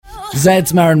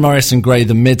Zed's Maren Morris and Gray,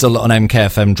 the middle on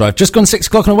MKFM Drive. Just gone 6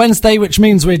 o'clock on a Wednesday, which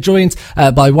means we're joined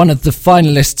by one of the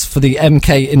finalists for the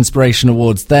MK Inspiration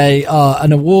Awards. They are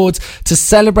an award to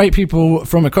celebrate people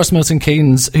from across Milton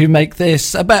Keynes who make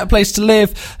this a better place to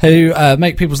live, who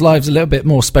make people's lives a little bit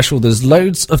more special. There's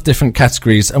loads of different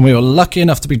categories, and we were lucky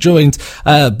enough to be joined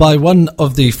by one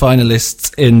of the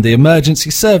finalists in the emergency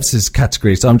services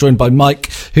category. So I'm joined by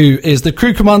Mike, who is the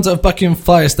crew commander of Buckingham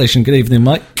Fire Station. Good evening,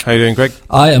 Mike. How you doing, Greg?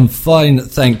 I am fine,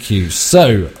 thank you.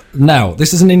 So, now,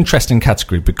 this is an interesting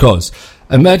category because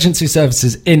emergency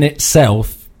services in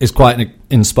itself is quite an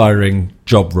inspiring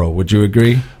job role. Would you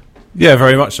agree? Yeah,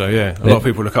 very much so, yeah. A lot of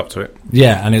people look up to it.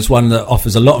 Yeah, and it's one that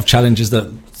offers a lot of challenges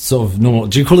that sort of normal...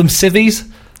 Do you call them civvies?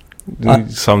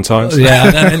 Sometimes.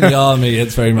 Yeah, in the army,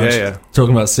 it's very much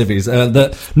talking about civvies.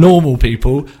 That normal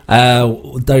people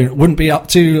wouldn't be up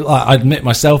to. I admit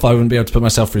myself, I wouldn't be able to put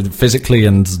myself through physically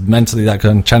and mentally that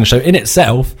kind of challenge. So, in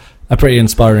itself, a pretty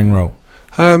inspiring role.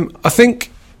 I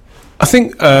think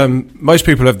most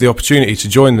people have the opportunity to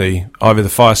join either the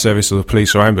fire service or the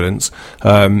police or ambulance.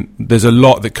 There's a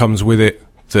lot that comes with it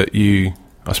that you,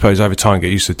 I suppose, over time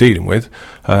get used to dealing with.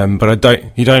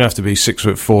 But you don't have to be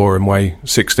 6'4" and weigh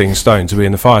 16 stone to be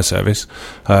in the fire service.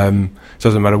 It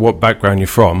doesn't matter what background you're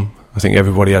from. I think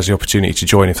everybody has the opportunity to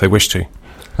join if they wish to.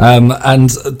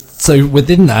 And so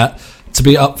within that, to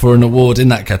be up for an award in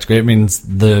that category, it means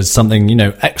there's something,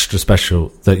 extra special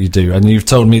that you do. And you've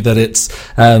told me that it's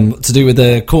to do with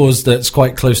a cause that's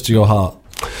quite close to your heart.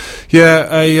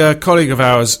 Yeah, a colleague of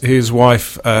ours, his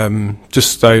wife,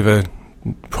 just over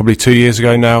probably 2 years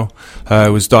ago now,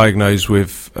 was diagnosed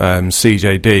with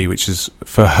CJD, which is,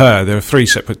 for her, there are 3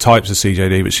 separate types of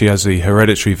CJD, but she has the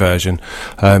hereditary version,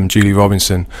 Julie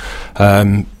Robinson.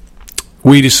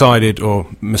 We decided, or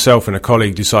myself and a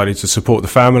colleague decided, to support the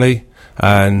family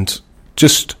and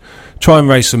just try and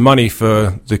raise some money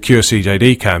for the Cure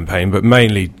CJD campaign, but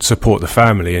mainly support the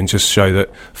family and just show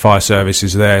that fire service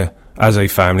is there as a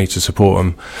family to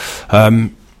support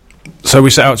them. So we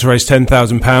set out to raise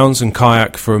 £10,000 and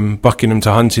kayak from Buckingham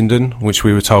to Huntingdon, which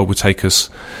we were told would take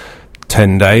us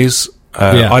 10 days.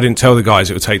 I didn't tell the guys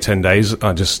it would take 10 days.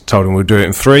 I just told them we'd do it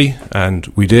in 3, and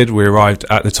we did. We arrived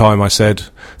at the time I said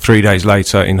 3 days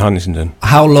later in Huntingdon.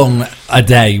 How long a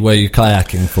day were you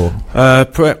kayaking for?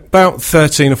 About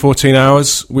 13 or 14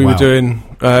 hours. We were doing...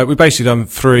 we basically done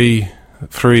three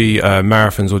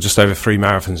marathons, or just over 3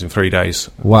 marathons in 3 days.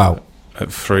 Wow. At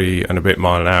 3 and a bit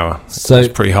mile an hour. So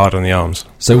it's pretty hard on the arms.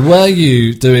 So were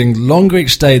you doing longer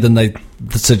each day than they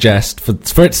suggest for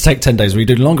it to take 10 days? Were you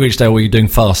doing longer each day, or were you doing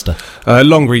faster?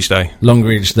 Longer each day.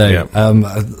 Longer each day.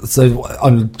 Yeah. So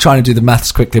I'm trying to do the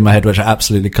maths quickly in my head, which I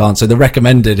absolutely can't. So the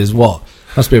recommended is what?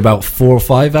 Must be about 4 or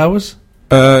 5 hours?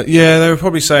 Yeah, they were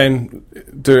probably saying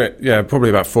do it. Yeah, probably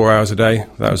about 4 hours a day.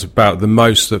 That was about the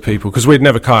most that people, because we'd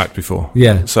never kayaked before.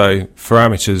 Yeah. So for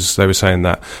amateurs, they were saying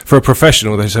that. For a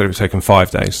professional, they said it would take them 5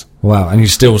 days. Wow, and you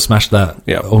still smashed that.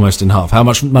 Yeah. Almost in half. How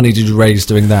much money did you raise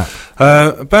doing that?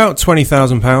 About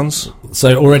 £20,000.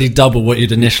 So already double what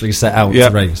you'd initially set out to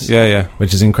raise. Yeah.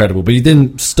 Which is incredible. But you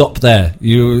didn't stop there.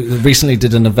 You recently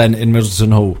did an event in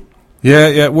Middleton Hall.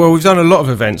 Yeah. Well, we've done a lot of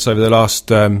events over the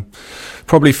last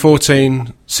probably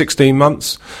 14, 16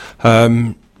 months.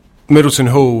 Middleton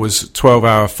Hall was a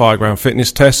 12-hour fireground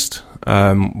fitness test,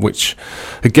 which,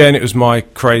 again, it was my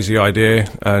crazy idea,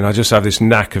 and I just have this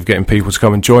knack of getting people to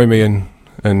come and join me and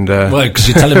well, because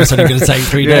you're telling me it's only going to take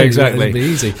 3 days. Yeah, exactly. It'll be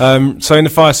easy. So in the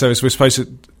fire service, we're supposed to...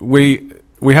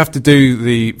 We have to do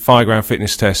the fireground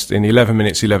fitness test in 11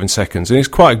 minutes, 11 seconds. And it's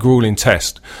quite a gruelling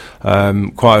test.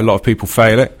 Quite a lot of people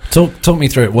fail it. Talk me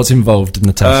through it. What's involved in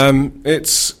the test?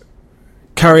 It's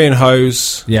carrying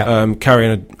hose,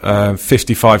 carrying a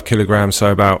 55 kilograms,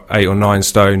 so about 8 or 9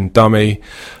 stone dummy,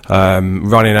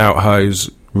 running out hose,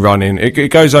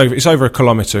 It goes over. It's over 1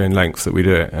 kilometre in length that we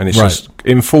do it. And it's just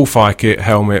in full fire kit,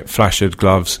 helmet, flashed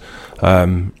gloves.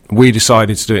 We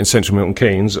decided to do it in central Milton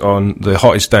Keynes on the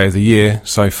hottest day of the year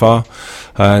so far,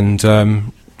 and I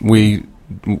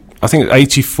think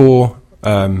 84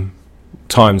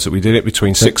 times that we did it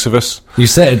between 6 of us. You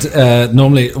said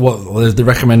normally the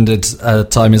recommended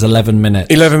time is 11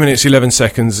 minutes. 11 minutes, 11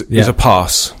 seconds is a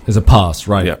pass. Is a pass,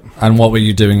 right. Yeah. And what were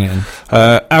you doing it in?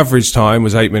 Average time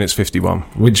was 8 minutes 51.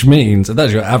 Which means, if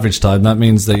that's your average time, that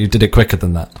means that you did it quicker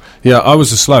than that. Yeah, I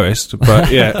was the slowest,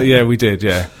 but yeah, we did,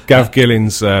 yeah. Gav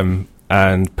Gillins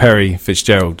and Perry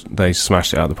Fitzgerald, they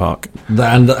smashed it out of the park.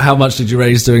 And how much did you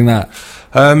raise doing that?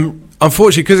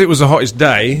 Unfortunately, because it was the hottest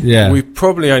day, we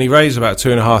probably only raised about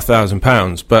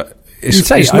 £2,500, but You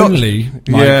say it's only,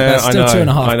 Mike, that's still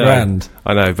 $2.5 grand.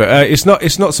 I know, but it's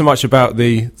not so much about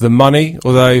the money,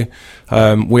 although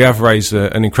we have raised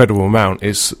an incredible amount.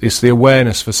 It's the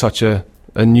awareness for such a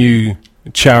new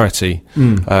charity.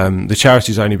 The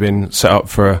charity's only been set up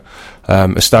for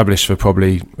established for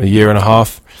probably a year and a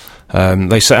half.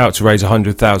 They set out to raise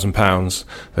 £100,000.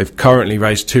 They've currently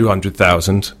raised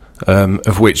 200,000,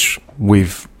 of which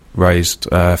we've raised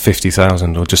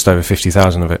 50,000, or just over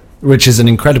 50,000 of it. Which is an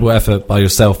incredible effort by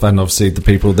yourself and obviously the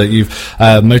people that you've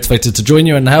motivated to join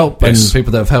you and help, and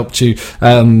people that have helped you,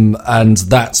 and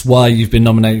that's why you've been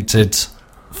nominated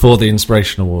for the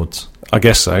Inspiration Awards. I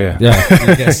guess so, yeah. Yeah,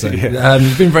 I guess so. Yeah.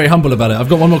 You've been very humble about it. I've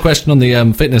got one more question on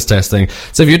the fitness testing.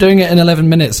 So if you're doing it in 11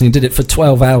 minutes and you did it for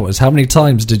 12 hours, how many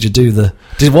times did you do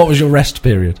what was your rest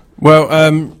period?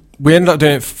 Well, we ended up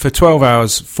doing it for 12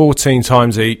 hours, 14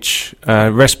 times each.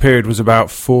 Rest period was about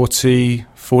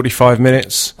 45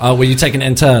 minutes. Oh, were you taking it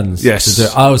in turns? Yes. So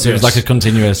it was like a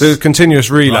continuous... It was a continuous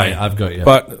relay. Right, I've got you.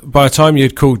 But by the time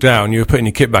you'd cooled down, you were putting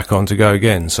your kit back on to go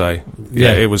again. So,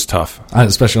 yeah, it was tough. And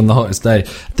especially on the hottest day.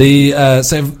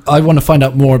 So if I want to find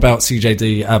out more about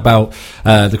CJD, about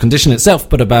the condition itself,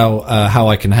 but about how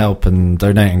I can help and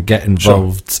donate and get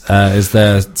involved. Sure. Is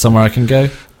there somewhere I can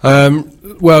go?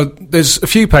 Well, there's a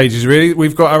few pages, really.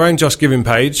 We've got our own Just Giving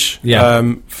page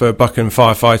for Buckingham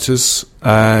Firefighters,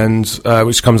 and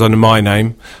which comes under my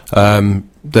name.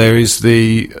 There is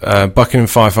the Buckingham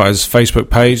Firefighters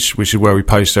Facebook page, which is where we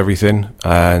post everything.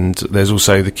 And there's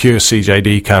also the Cure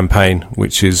CJD campaign,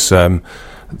 which is the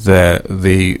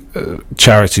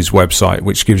charity's website,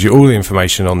 which gives you all the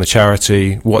information on the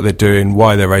charity, what they're doing,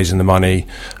 why they're raising the money,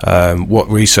 what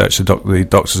research the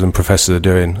doctors and professors are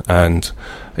doing, and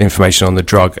information on the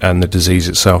drug and the disease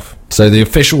itself. So the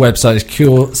official website is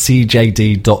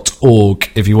curecjd.org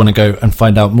if you want to go and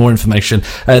find out more information.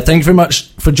 Thank you very much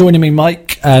for joining me,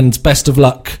 Mike, and best of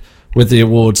luck with the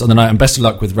awards on the night, and best of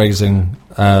luck with raising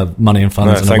money and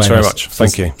funds. Thanks very much.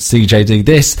 Thank you. CJD.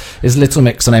 This is Little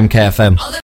Mix on MKFM.